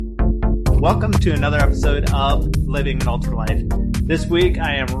Welcome to another episode of Living an Ultra Life. This week,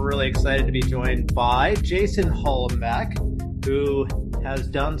 I am really excited to be joined by Jason Hollenbeck, who has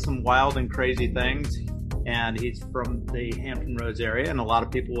done some wild and crazy things, and he's from the Hampton Roads area, and a lot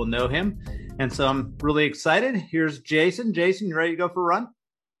of people will know him. And so I'm really excited. Here's Jason. Jason, you ready to go for a run?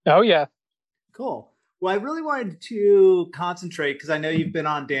 Oh, yeah. Cool. Well, I really wanted to concentrate because I know you've been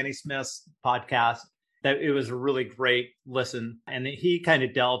on Danny Smith's podcast. That it was a really great listen. And he kind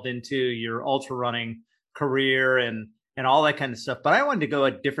of delved into your ultra running career and all that kind of stuff. But I wanted to go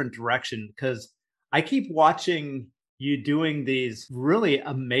a different direction because I keep watching you doing these really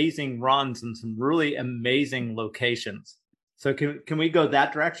amazing runs in some really amazing locations. So can we go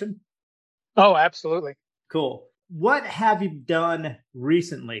that direction? Oh, absolutely. Cool. What have you done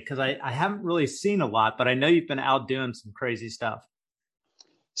recently? Because I haven't really seen a lot, but I know you've been out doing some crazy stuff.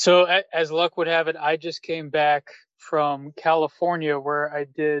 So as luck would have it, I just came back from California where I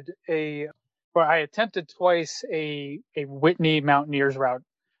attempted twice a Whitney Mountaineers route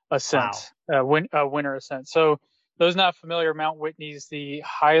ascent, winter ascent. So those not familiar, Mount Whitney's the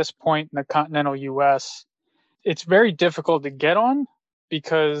highest point in the continental U.S. It's very difficult to get on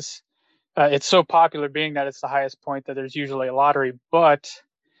because it's so popular, being that it's the highest point, that there's usually a lottery. But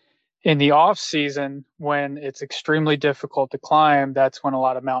in the off season, when it's extremely difficult to climb, that's when a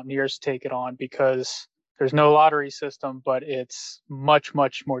lot of mountaineers take it on because there's no lottery system, but it's much,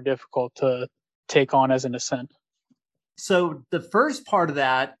 much more difficult to take on as an ascent. So the first part of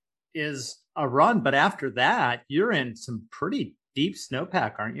that is a run, but after that, you're in some pretty deep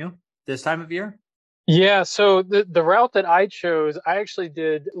snowpack, aren't you, this time of year? Yeah, so the route that I chose, I actually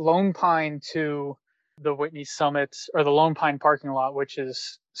did Lone Pine to the Whitney Summit, or the Lone Pine parking lot, which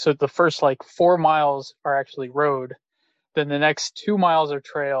is, so the first 4 miles are actually road. Then the next 2 miles are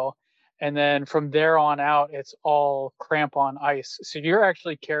trail. And then from there on out, it's all crampon ice. So you're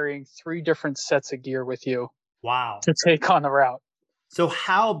actually carrying 3 different sets of gear with you. Wow. To take on the route. So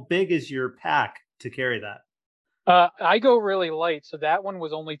how big is your pack to carry that? I go really light. So that one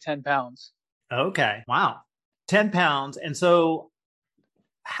was only 10 pounds. Okay. Wow. 10 pounds. And so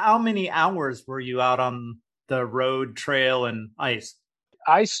how many hours were you out on the road, trail, and ice?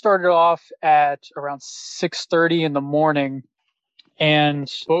 I started off at around 6:30 in the morning, and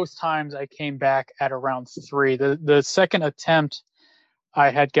both times I came back at around 3. The second attempt, I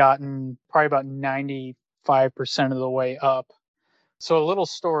had gotten probably about 95% of the way up. So a little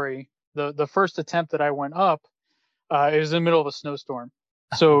story, the first attempt that I went up, it was in the middle of a snowstorm.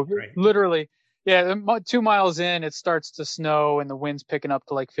 So literally, 2 miles in, it starts to snow and the wind's picking up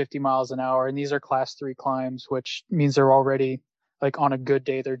to 50 miles an hour. And these are class 3 climbs, which means they're already, on a good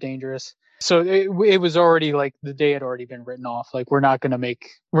day, they're dangerous. So it was already the day had already been written off. We're not going to make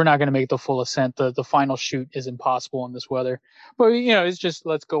the full ascent. The final shoot is impossible in this weather. But it's just,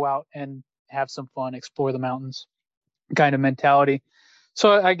 let's go out and have some fun, explore the mountains kind of mentality.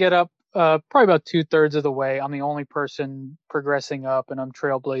 So I get up probably about 2/3 of the way. I'm the only person progressing up, and I'm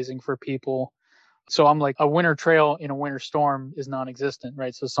trailblazing for people. So I'm a winter trail in a winter storm is non-existent,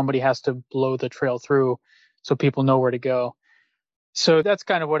 right? So somebody has to blow the trail through so people know where to go. So that's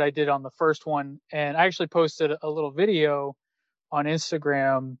kind of what I did on the first one. And I actually posted a little video on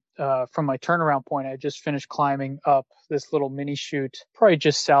Instagram from my turnaround point. I just finished climbing up this little mini chute, probably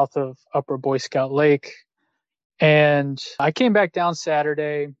just south of Upper Boy Scout Lake. And I came back down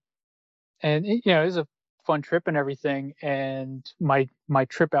Saturday, and it was a fun trip and everything. And my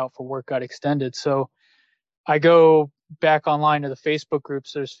trip out for work got extended. So I go back online to the Facebook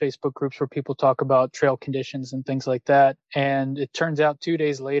groups. There's Facebook groups where people talk about trail conditions and things like that. And it turns out 2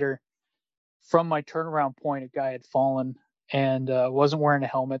 days later, from my turnaround point, a guy had fallen and wasn't wearing a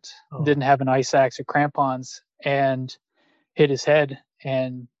helmet, didn't have an ice axe or crampons, and hit his head,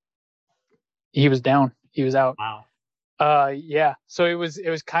 and he was down. He was out. Wow. Yeah. So it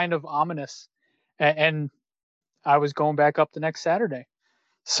was kind of ominous, and I was going back up the next Saturday.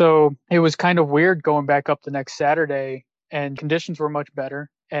 So it was kind of weird going back up the next Saturday, and conditions were much better.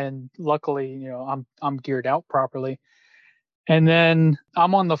 And luckily, I'm geared out properly. And then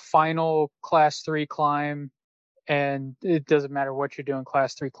I'm on the final class 3 climb, and it doesn't matter what you're doing.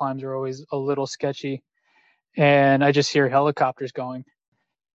 Class 3 climbs are always a little sketchy. And I just hear helicopters going,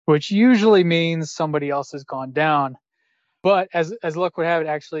 which usually means somebody else has gone down. But as luck would have it,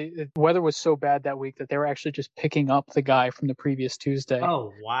 actually, the weather was so bad that week that they were actually just picking up the guy from the previous Tuesday.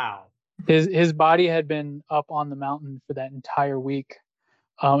 Oh, wow. His body had been up on the mountain for that entire week,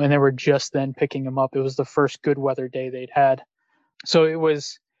 and they were just then picking him up. It was the first good weather day they'd had. So it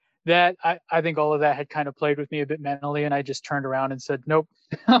was I think all of that had kind of played with me a bit mentally, and I just turned around and said, nope,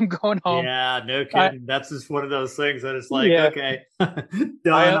 I'm going home. Yeah, no kidding. That's just one of those things that it's like, Yeah. okay, done.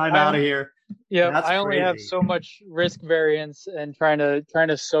 I'm out of here. Yeah, That's I only have crazy. so much risk variance, and trying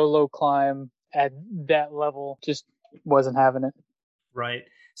to solo climb at that level just wasn't having it. Right.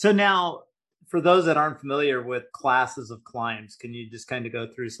 So now, for those that aren't familiar with classes of climbs, can you just kind of go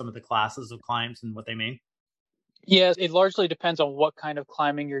through some of the classes of climbs and what they mean? Yeah, it largely depends on what kind of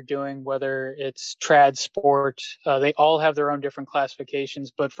climbing you're doing, whether it's trad sport. They all have their own different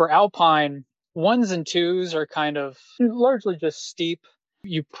classifications, but for alpine, ones and twos are kind of largely just steep.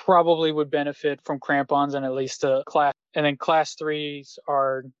 You probably would benefit from crampons and at least a class. And then class threes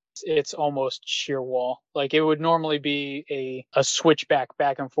it's almost sheer wall. Like it would normally be a switchback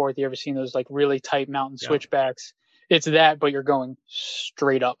back and forth. You ever seen those like really tight mountain switchbacks? It's that, but you're going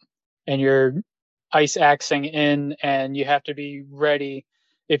straight up and you're ice axing in, and you have to be ready.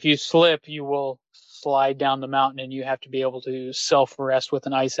 If you slip, you will slide down the mountain, and you have to be able to self-arrest with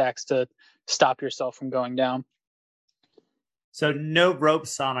an ice axe to stop yourself from going down. So no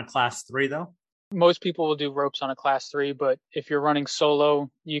ropes on a class 3, though? Most people will do ropes on a class 3, but if you're running solo,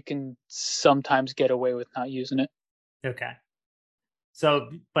 you can sometimes get away with not using it. Okay. So,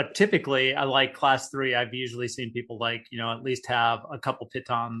 but typically, I like class 3. I've usually seen people like, at least have a couple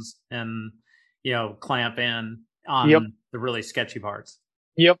pitons and, clamp in on the really sketchy parts.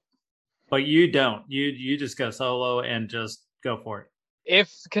 Yep. But you don't. You just go solo and just go for it.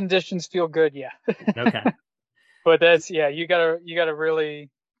 If conditions feel good, yeah. Okay. But you gotta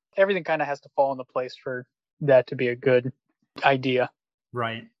really, everything kind of has to fall into place for that to be a good idea.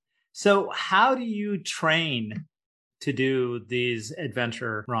 Right. So how do you train to do these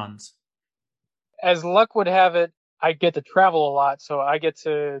adventure runs? As luck would have it, I get to travel a lot, so I get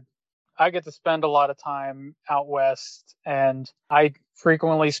to spend a lot of time out west, and I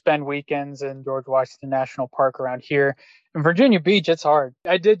frequently spend weekends in George Washington National Park around here. In Virginia Beach, it's hard.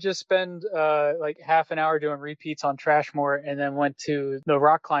 I did just spend like half an hour doing repeats on Trashmore, and then went to the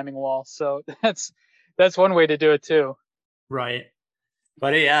rock climbing wall. So that's one way to do it too. Right.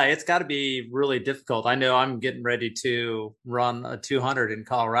 But yeah, it's got to be really difficult. I know I'm getting ready to run a 200 in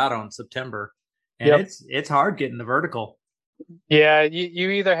Colorado in September, and it's hard getting the vertical. Yeah,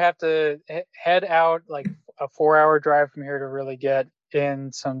 you either have to head out like a 4-hour drive from here to really get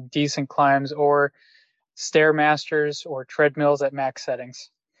in some decent climbs, or Stairmasters or treadmills at max settings.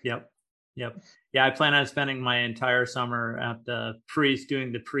 Yep. Yeah, I plan on spending my entire summer at the Priest,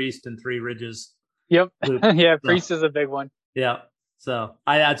 doing the Priest and Three Ridges. Yep. Yeah, Priest is a big one. Yeah. So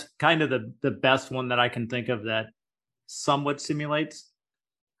that's kind of the best one that I can think of that somewhat simulates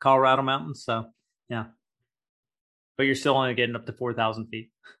Colorado mountains. So yeah. But you're still only getting up to 4,000 feet.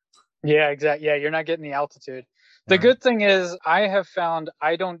 Yeah, exactly. Yeah, you're not getting the altitude. The good thing is I have found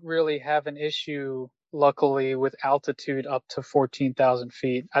I don't really have an issue, luckily, with altitude up to 14,000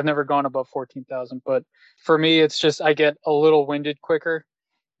 feet. I've never gone above 14,000, but for me, it's just I get a little winded quicker,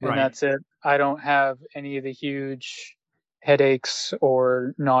 and that's it. I don't have any of the huge headaches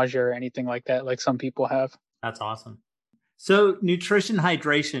or nausea or anything like that, like some people have. That's awesome. So nutrition,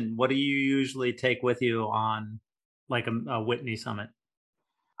 hydration, what do you usually take with you on like a Whitney summit?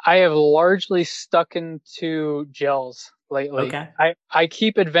 I have largely stuck into gels lately. Okay. I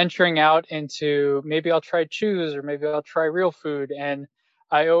keep adventuring out into, maybe I'll try chews or maybe I'll try real food. And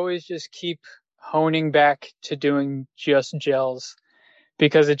I always just keep honing back to doing just gels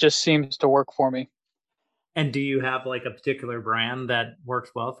because it just seems to work for me. And do you have like a particular brand that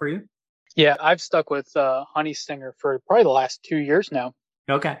works well for you? Yeah, I've stuck with Honey Stinger for probably the last 2 years now.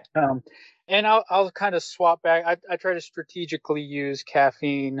 Okay. And I'll kind of swap back. I try to strategically use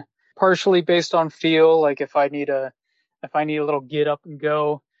caffeine, partially based on feel. Like if I need a little get up and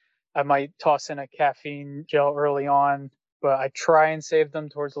go, I might toss in a caffeine gel early on. But I try and save them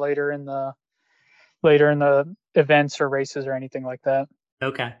towards later in the events or races or anything like that.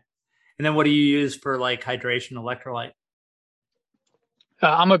 Okay. And then what do you use for like hydration, electrolyte?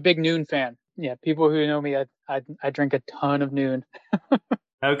 I'm a big Nuun fan. Yeah, people who know me, I drink a ton of Nuun.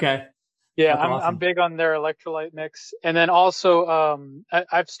 Okay. Yeah, I'm big on their electrolyte mix. And then also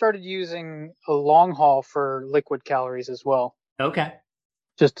I've started using a long haul for liquid calories as well. Okay.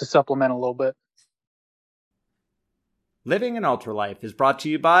 Just to supplement a little bit. Living an Ultralife is brought to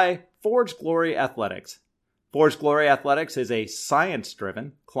you by Forge Glory Athletics. Forge Glory Athletics is a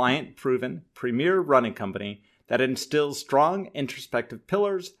science-driven, client-proven, premier running company that instills strong introspective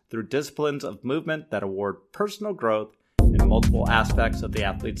pillars through disciplines of movement that award personal growth in multiple aspects of the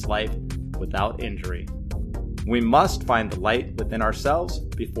athlete's life without injury. We must find the light within ourselves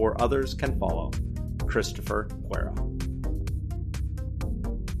before others can follow. Christopher Cuero.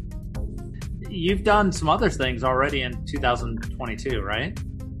 you've done some other things already in 2022, right?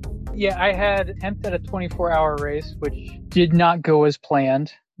 Yeah, I had attempted a 24-hour race, which did not go as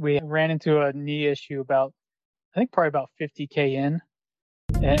planned. We ran into a knee issue I think probably about 50K in.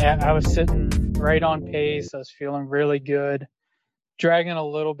 And I was sitting right on pace. I was feeling really good, dragging a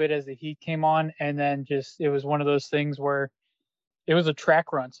little bit as the heat came on. And then it was one of those things where it was a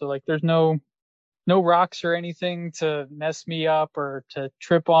track run. So like there's no rocks or anything to mess me up or to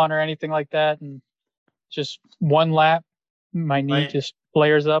trip on or anything like that. And just one lap, my knee just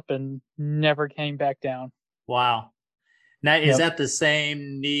flares up and never came back down. Wow. Now, is that the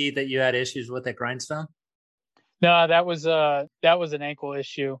same knee that you had issues with at Grindstone? No, that was an ankle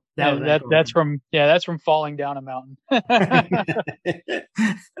issue. That's from falling down a mountain.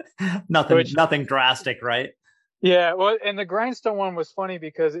 Nothing drastic, right? Yeah, well, and the Grindstone one was funny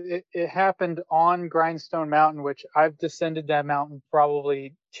because it happened on Grindstone Mountain, which I've descended that mountain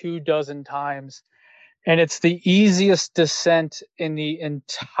probably 24 times. And it's the easiest descent in the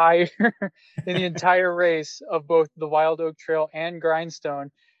entire race of both the Wild Oak Trail and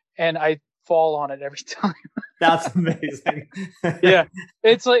Grindstone, and I fall on it every time. That's amazing. Yeah,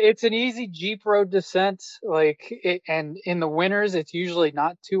 it's an easy Jeep road descent, and in the winters it's usually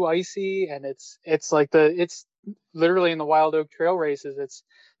not too icy, and it's literally in the Wild Oak Trail races, it's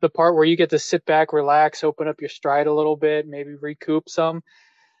the part where you get to sit back, relax, open up your stride a little bit, maybe recoup some.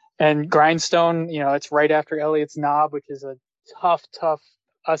 And Grindstone, it's right after Elliott's Knob, which is a tough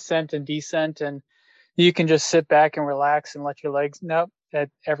ascent and descent. And you can just sit back and relax and let your legs. Nope.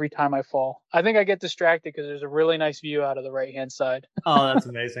 Every time I fall, I think I get distracted because there's a really nice view out of the right hand side. Oh, that's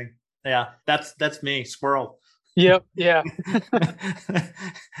amazing. Yeah, that's me, squirrel. Yep. Yeah.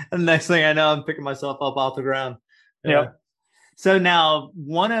 And the next thing I know, I'm picking myself up off the ground. Yep. So now,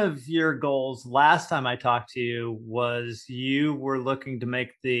 one of your goals last time I talked to you was you were looking to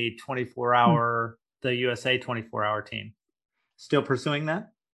make the 24-hour, the USA 24-hour team. Still pursuing that?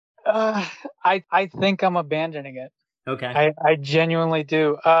 I think I'm abandoning it. Okay. I genuinely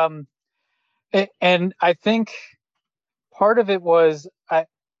do. And I think part of it was I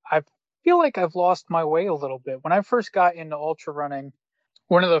feel like I've lost my way a little bit. When I first got into ultra running,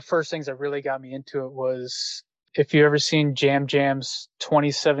 one of the first things that really got me into it was, if you ever seen Jam Jam's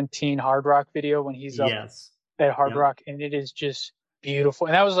 2017 Hard Rock video when he's up at Hard Rock, and it is just beautiful.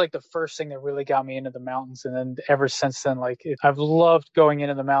 And that was like the first thing that really got me into the mountains. And then ever since then, I've loved going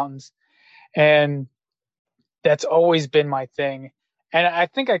into the mountains, and that's always been my thing. And I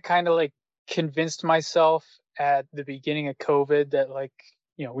think I kind of convinced myself at the beginning of COVID that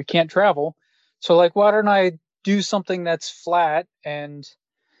we can't travel. So why don't I do something that's flat and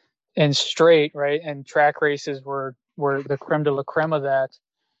straight, right? And track races were the creme de la creme of that,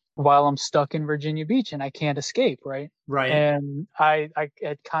 while I'm stuck in Virginia Beach and I can't escape, right? Right. And I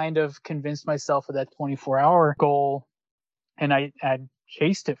had kind of convinced myself of that 24-hour goal, and I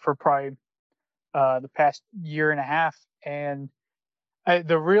chased it for probably the past year and a half. And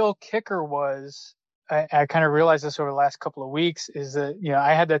the real kicker was, I kind of realized this over the last couple of weeks, is that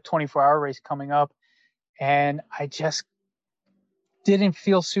I had that 24-hour race coming up, and I just didn't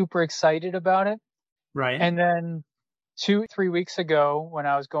feel super excited about it. Right. And then 2-3 weeks ago, when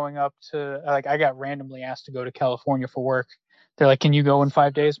I was going up to, I got randomly asked to go to California for work. They're like, "Can you go in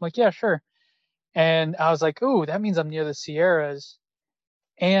 5 days?" I'm like, "Yeah, sure." And I was like, "Ooh, that means I'm near the Sierras,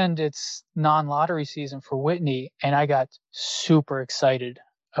 and it's non-lottery season for Whitney." And I got super excited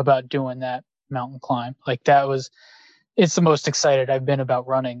about doing that mountain climb. It's the most excited I've been about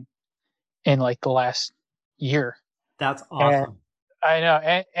running in the last year. That's awesome. And I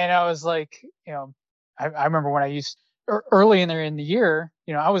know. And I was like, I remember when I used early in the year,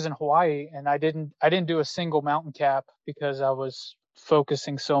 I was in Hawaii, and I didn't do a single mountain cap because I was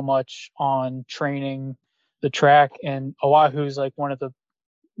focusing so much on training the track. And Oahu's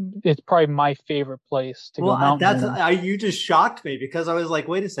it's probably my favorite place to go mountain. You just shocked me, because I was like,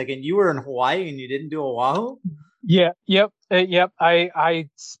 wait a second, you were in Hawaii and you didn't do Oahu? Yeah. Yep. I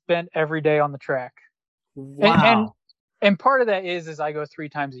spent every day on the track. Wow. And part of that is I go 3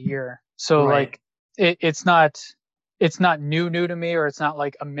 times a year. So it's not new to me, or it's not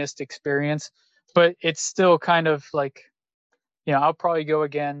a missed experience, but it's still kind of I'll probably go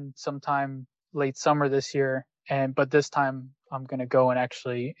again sometime late summer this year. But this time I'm going to go and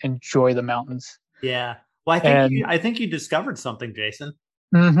actually enjoy the mountains. Yeah. Well, I think you discovered something, Jason.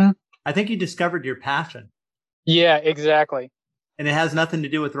 Mm-hmm. I think you discovered your passion. Yeah, exactly. And it has nothing to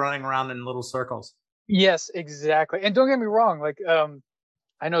do with running around in little circles. Yes, exactly. And don't get me wrong.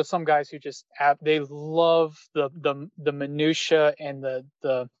 I know some guys who just they love the minutia, and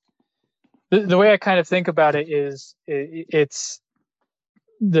the way I kind of think about it is it's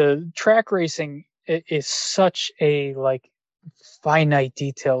the track racing is such a like finite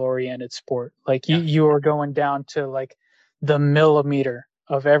detail oriented sport. Like you are going down to like the millimeter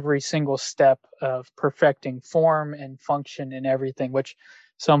of every single step of perfecting form and function and everything, which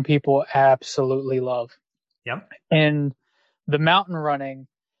some people absolutely love. Yep. And the mountain running,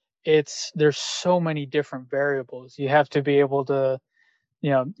 there's so many different variables. You have to be able to,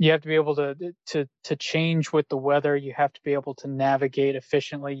 you have to be able to change with the weather. You have to be able to navigate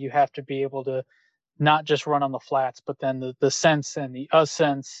efficiently. You have to be able to not just run on the flats, but then the ascents and the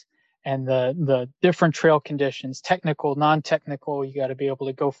ascents and the different trail conditions, technical, non-technical. You got to be able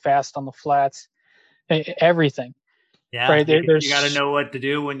to go fast on the flats, everything. Yeah. Right. You got to know what to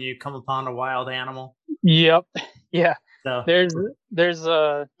do when you come upon a wild animal. Yep. Yeah. So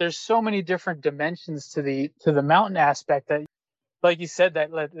There's so many different dimensions to the mountain aspect that, like you said,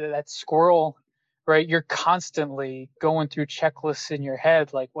 that squirrel, right? You're constantly going through checklists in your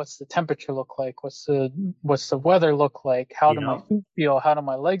head, like what's the temperature look like? What's the weather look like? How do my feet feel? How do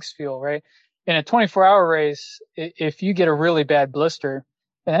my legs feel? Right? In a 24-hour race, if you get a really bad blister,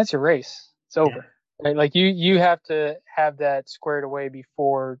 then that's your race. It's over. Yeah. Right? Like you have to have that squared away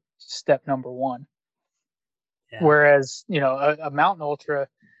before step number one. Yeah. Whereas, a mountain ultra,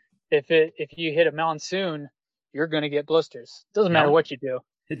 if you hit a monsoon, you're going to get blisters. Doesn't matter what you do.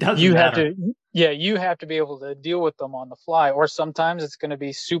 It doesn't matter. You have to be able to deal with them on the fly. Or sometimes it's going to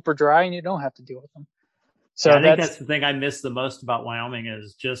be super dry and you don't have to deal with them. So I think that's the thing I miss the most about Wyoming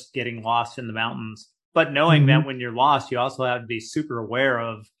is just getting lost in the mountains. But knowing that when you're lost, you also have to be super aware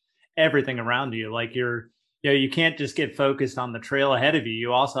of everything around you. Like you can't just get focused on the trail ahead of you.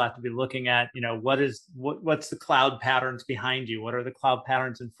 You also have to be looking at, what's the cloud patterns behind you? What are the cloud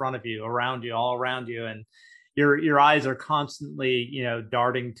patterns in front of you, around you, all around you? And your eyes are constantly,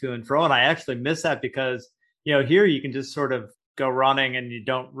 darting to and fro. And I actually miss that because, here you can just sort of go running and you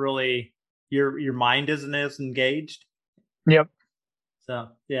don't really, your mind isn't as engaged. Yep. So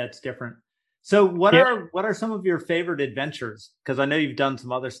yeah, it's different. So what are some of your favorite adventures? Because I know you've done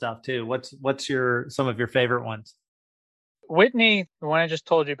some other stuff too. What's some of your favorite ones? Whitney, the one I just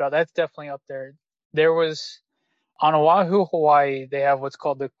told you about, that's definitely up there. There was on Oahu, Hawaii, they have what's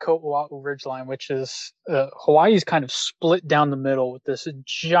called the Ko'oahu Ridgeline, which is Hawaii is kind of split down the middle with this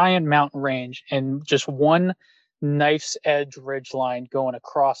giant mountain range and just one knife's edge ridgeline going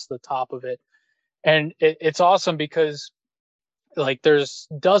across the top of it. And it's awesome because like there's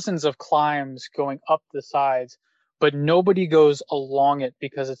dozens of climbs going up the sides, but nobody goes along it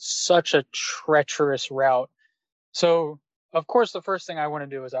because it's such a treacherous route. So of course, the first thing I want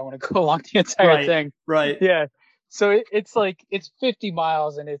to do is I want to go along the entire thing. Right. Yeah. So it's 50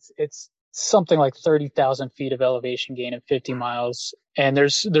 miles and it's something like 30,000 feet of elevation gain in 50 miles. And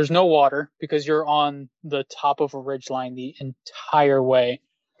there's no water because you're on the top of a ridgeline the entire way.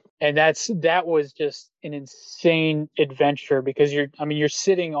 And that was just an insane adventure because you're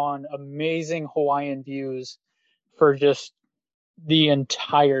sitting on amazing Hawaiian views for just the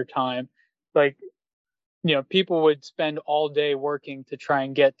entire time. Like, people would spend all day working to try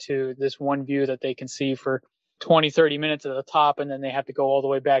and get to this one view that they can see for 20, 30 minutes at the top, and then they have to go all the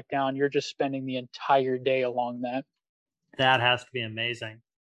way back down. You're just spending the entire day along that. That has to be amazing.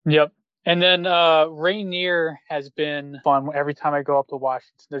 Yep. And then Rainier has been fun. Every time I go up to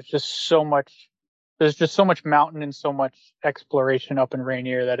Washington, there's just so much mountain and so much exploration up in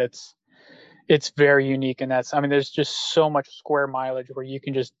Rainier that it's very unique. And there's just so much square mileage where you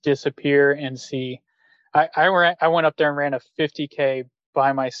can just disappear and see. I went up there and ran a 50K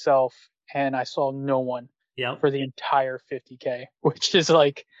by myself and I saw no one for the entire 50K, which is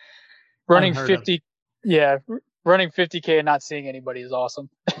like running 50. Yeah. Running 50K and not seeing anybody is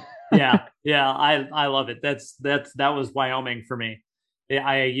awesome. Yeah. I love it. That was Wyoming for me.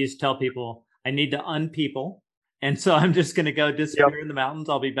 I used to tell people I need to unpeople. And so I'm just going to go disappear in the mountains.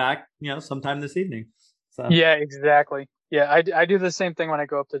 I'll be back, sometime this evening. So. Yeah, exactly. Yeah. I do the same thing when I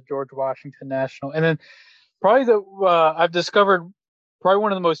go up to George Washington National. And then probably I've discovered probably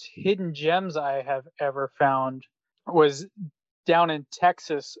one of the most hidden gems I have ever found was down in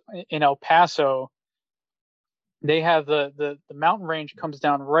Texas in El Paso. They have the mountain range comes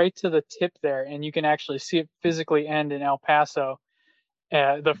down right to the tip there, and you can actually see it physically end in El Paso,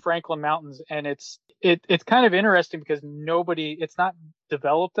 the Franklin Mountains. And it's kind of interesting because it's not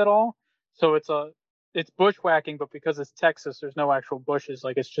developed at all. So it's bushwhacking, but because it's Texas, there's no actual bushes.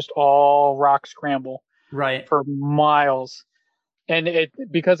 Like it's just all rock scramble for miles. And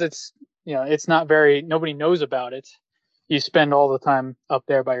because it's not nobody knows about it. You spend all the time up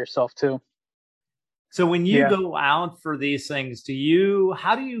there by yourself too. So when you Yeah. go out for these things,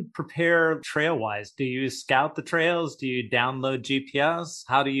 how do you prepare trail wise? Do you scout the trails? Do you download GPS?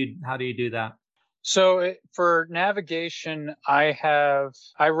 How do you do that? So for navigation, I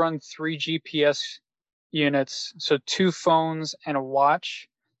run 3 GPS units, so 2 phones and a watch.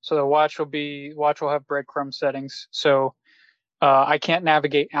 So the watch will have breadcrumb settings. So I can't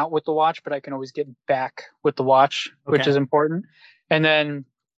navigate out with the watch, but I can always get back with the watch, which Okay. is important. And then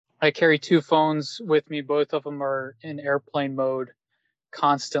I carry 2 phones with me. Both of them are in airplane mode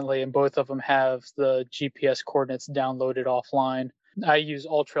constantly, and both of them have the GPS coordinates downloaded offline. I use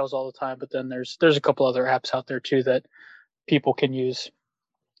AllTrails all the time, but then there's a couple other apps out there too that people can use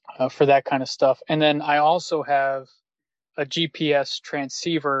for that kind of stuff. And then I also have a GPS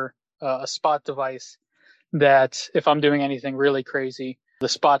transceiver, a spot device that if I'm doing anything really crazy, the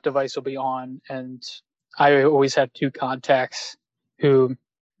spot device will be on, and I always have 2 contacts who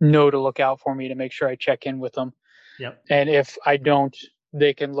know to look out for me to make sure I check in with them. Yep. And if I don't,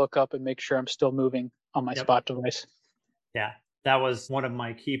 they can look up and make sure I'm still moving on my spot device. Yeah. That was one of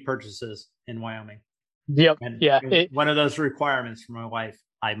my key purchases in Wyoming. Yep. And Yeah. one of those requirements for my wife.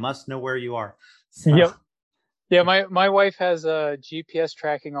 I must know where you are. So. Yep. Yeah, my wife has a GPS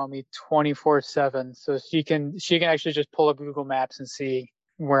tracking on me 24/7, so she can actually just pull up Google Maps and see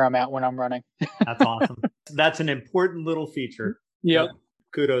where I'm at when I'm running. That's awesome. That's an important little feature. Yep.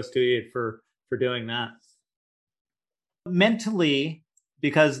 Kudos to you for doing that. Mentally,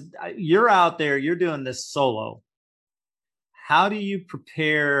 because you're out there, you're doing this solo. How do you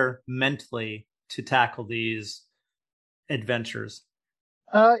prepare mentally to tackle these adventures?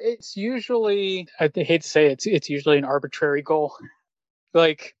 It's usually, I hate to say it's usually an arbitrary goal.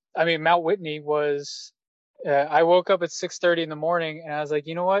 Like, I mean, Mount Whitney was, I woke up at 6:30 in the morning and I was like,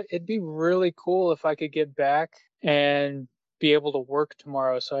 you know what? It'd be really cool if I could get back and be able to work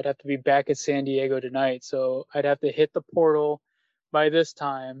tomorrow. So I'd have to be back at San Diego tonight. So I'd have to hit the portal by this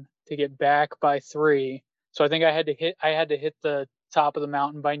time to get back by 3. So I think I had to hit the top of the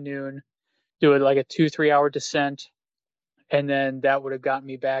mountain by noon, do it like a 2-3 hour descent, and then that would have gotten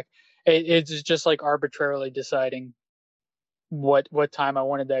me back. It's just like arbitrarily deciding what time I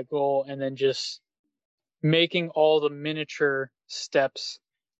wanted that goal, and then just making all the miniature steps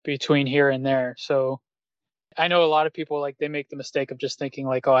between here and there. So I know a lot of people, like, they make the mistake of just thinking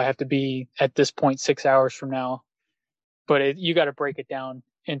like, oh, I have to be at this point 6 hours from now, but you got to break it down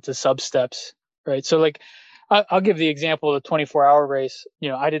into sub steps, right? So like, I'll give the example of the 24-hour race.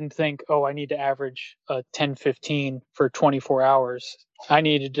 I didn't think, oh, I need to average a 10:15 for 24 hours. I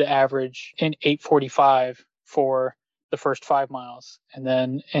needed to average an 8:45 for the first 5 miles, and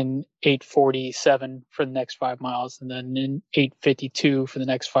then an 8:47 for the next 5 miles, and then an 8:52 for the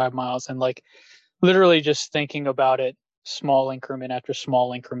next 5 miles. And like, literally just thinking about it, small increment after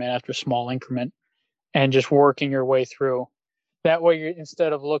small increment after small increment, and just working your way through. That way,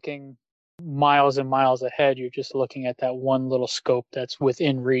 instead of looking miles and miles ahead, you're just looking at that one little scope that's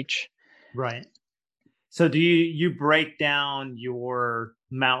within reach. Right. So do you break down your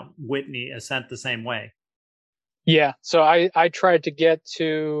Mount Whitney ascent the same way? Yeah. So I tried to get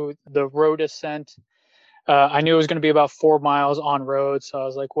to the road ascent. I knew it was going to be about 4 miles on road. So I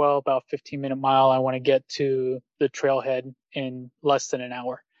was like, well, about 15-minute mile. I want to get to the trailhead in less than an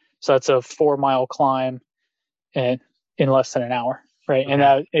hour. So that's a 4-mile climb in less than an hour. Right.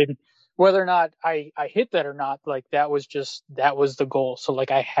 Okay. And whether or not I hit that or not, like, that was the goal. So like,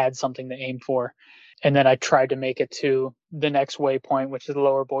 I had something to aim for. And then I tried to make it to the next waypoint, which is the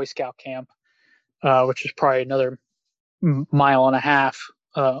Lower Boy Scout camp, which is probably another 1.5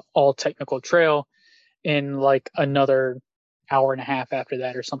 miles, all technical trail, in like another 1.5 hours after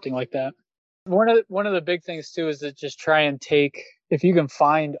that, or something like that. One of the big things too is to just try and take, if you can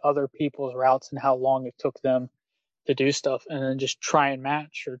find other people's routes and how long it took them to do stuff, and then just try and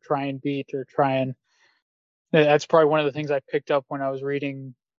match or try and beat or try and. That's probably one of the things I picked up when I was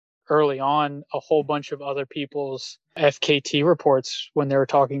reading early on a whole bunch of other people's FKT reports when they were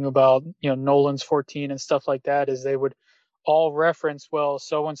talking about, Nolan's 14 and stuff like that, is they would all reference, well,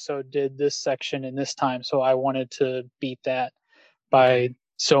 so and so did this section in this time, so I wanted to beat that by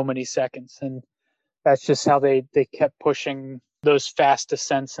so many seconds. And that's just how they kept pushing those fast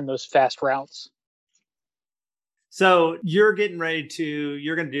descents and those fast routes. So you're going to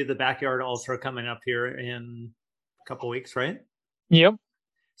do the Backyard Ultra coming up here in a couple of weeks, right? Yep.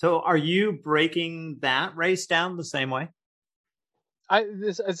 So are you breaking that race down the same way?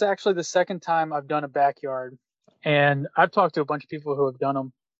 It's actually the second time I've done a backyard, and I've talked to a bunch of people who have done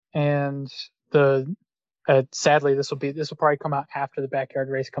them. And sadly, this will probably come out after the backyard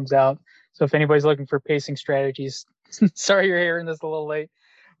race comes out. So if anybody's looking for pacing strategies, sorry you're hearing this a little late,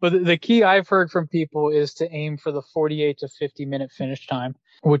 But the key I've heard from people is to aim for the 48 to 50-minute finish time,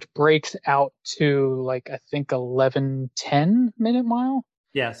 which breaks out to like, I think 11:10 minute mile.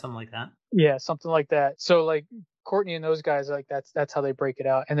 Yeah, something like that. Yeah, something like that. So like Courtney and those guys, like that's how they break it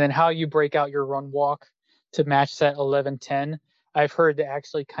out. And then how you break out your run walk to match that 11:10, I've heard to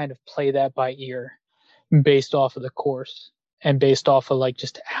actually kind of play that by ear based off of the course and based off of like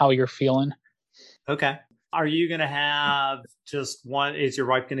just how you're feeling. Okay. Are you going to have just one? Is your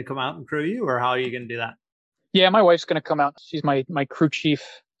wife going to come out and crew you, or how are you going to do that? Yeah, my wife's going to come out. She's my crew chief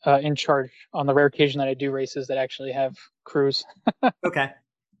in charge on the rare occasion that I do races that actually have crews. Okay.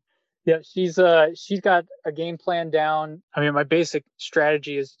 Yeah, she's got a game plan down. I mean, my basic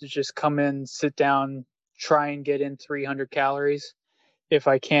strategy is to just come in, sit down, try and get in 300 calories if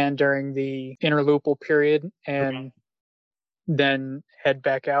I can during the interlupal period, and then head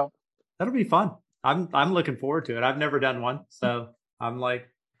back out. That'll be fun. I'm looking forward to it. I've never done one, so I'm like,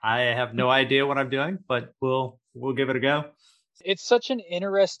 I have no idea what I'm doing, but we'll give it a go. It's such an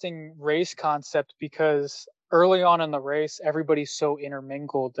interesting race concept because early on in the race, everybody's so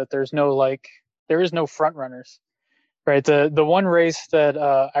intermingled that there is no front runners, right? The one race that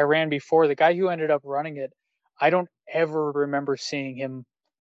I ran before, the guy who ended up running it, I don't ever remember seeing him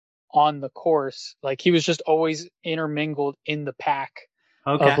on the course. Like he was just always intermingled in the pack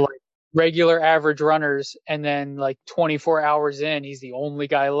of like regular average runners, and then like 24 hours in, he's the only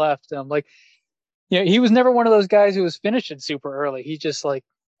guy left. And I'm like, yeah, he was never one of those guys who was finishing super early. He just like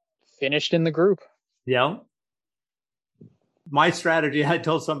finished in the group. Yeah. My strategy, I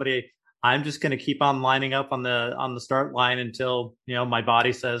told somebody, I'm just going to keep on lining up on the start line until, my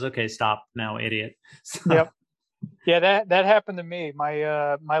body says, okay, stop now, idiot. So. Yep. Yeah, that happened to me.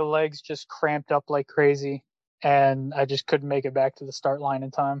 My legs just cramped up like crazy, and I just couldn't make it back to the start line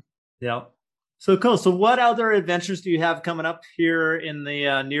in time. Yeah. So cool. So what other adventures do you have coming up here in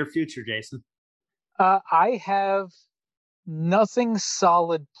the near future, Jason? I have nothing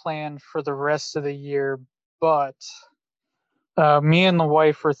solid planned for the rest of the year, but me and the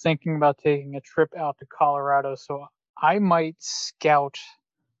wife are thinking about taking a trip out to Colorado, so I might scout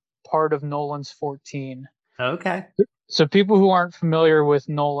part of Nolan's 14. Okay. So people who aren't familiar with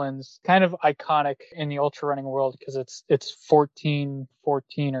Nolan's, kind of iconic in the ultra running world because it's 14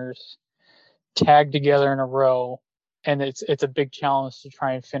 14ers tagged together in a row, and it's a big challenge to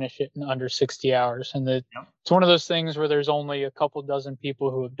try and finish it in under 60 hours. And it's one of those things where there's only a couple dozen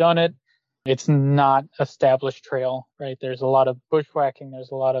people who have done it. It's not established trail, right? There's a lot of bushwhacking,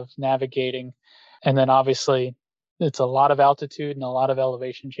 there's a lot of navigating, and then obviously it's a lot of altitude and a lot of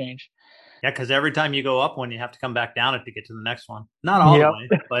elevation change. Yeah, because every time you go up one, you have to come back down it to get to the next one. Not all the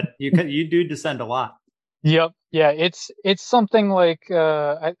way, but you do descend a lot. Yep. Yeah, it's something like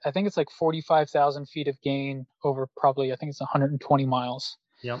I think it's like 45,000 feet of gain over probably, I think it's 120 miles.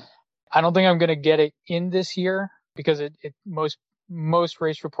 Yep. I don't think I'm going to get it in this year because most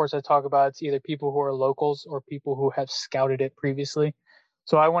race reports I talk about, it's either people who are locals or people who have scouted it previously.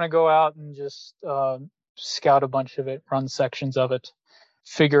 So I want to go out and just scout a bunch of it, run sections of it,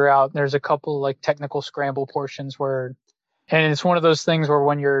 figure out. There's a couple like technical scramble portions and it's one of those things where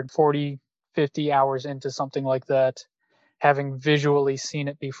when you're 40, 50 hours into something like that, having visually seen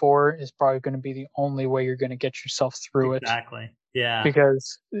it before is probably going to be the only way you're going to get yourself through it. Exactly. Yeah.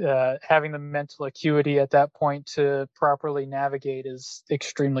 Because having the mental acuity at that point to properly navigate is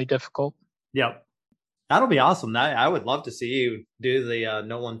extremely difficult. Yep. That'll be awesome. I would love to see you do the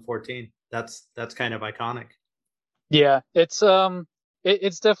Nolan 14. That's kind of iconic. Yeah, it's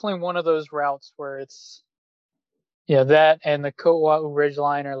definitely one of those routes where it's that and the Kotwa'u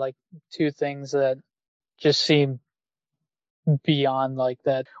Ridgeline are like two things that just seem beyond like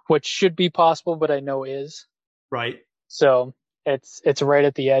that what should be possible, but I know is. Right. So it's right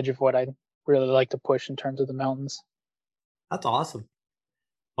at the edge of what I'd really like to push in terms of the mountains. That's awesome.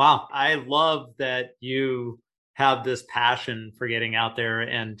 Wow. I love that you have this passion for getting out there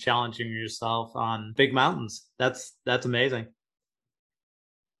and challenging yourself on big mountains. That's amazing.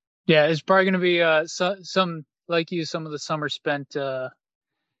 Yeah, it's probably going to be some like you, some of the summer spent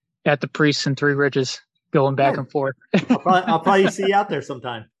at the Priests and Three Ridges going back and forth. I'll probably see you out there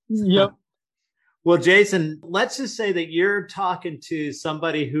sometime. Yep. Well, Jason, let's just say that you're talking to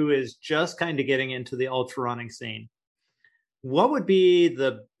somebody who is just kind of getting into the ultra running scene. What would be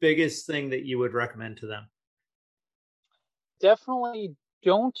the biggest thing that you would recommend to them? Definitely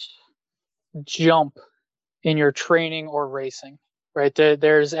don't jump in your training or racing, right?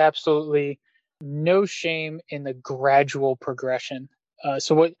 There's absolutely no shame in the gradual progression.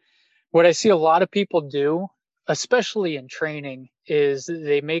 So what I see a lot of people do, especially in training, is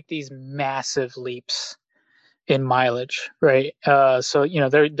they make these massive leaps, in mileage, right? So,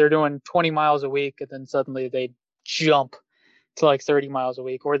 they're doing 20 miles a week, and then suddenly they jump to like 30 miles a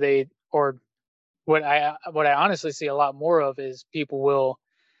week, or what I honestly see a lot more of is people will,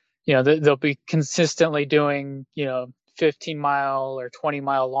 they'll be consistently doing, 15-mile or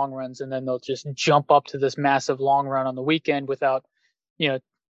 20-mile long runs, and then they'll just jump up to this massive long run on the weekend without,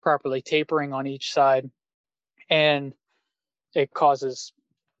 properly tapering on each side. And it causes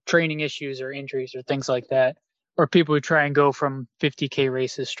training issues or injuries or things like that. Or people who try and go from 50K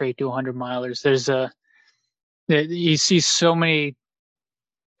races straight to 100 milers. You see so many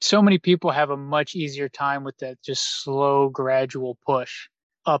people have a much easier time with that just slow, gradual push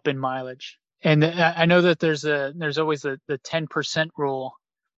up in mileage. And I know that there's always the 10% rule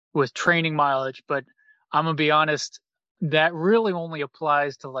with training mileage, but I'm gonna be honest, that really only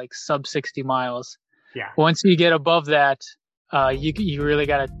applies to like sub 60 miles. Yeah. Once you get above that, you really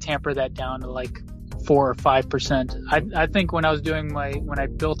got to tamper that down to like 4 or 5%. I think when I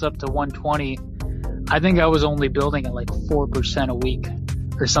built up to 120, I think I was only building at like 4% a week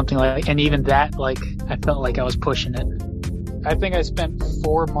or something like that. And even that, like, I felt like I was pushing it. I think I spent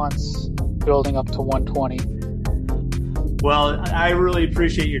 4 months building up to 120. Well, I really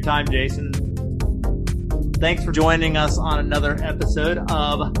appreciate your time, Jason. Thanks for joining us on another episode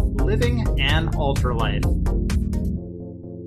of Living an Ultra Life.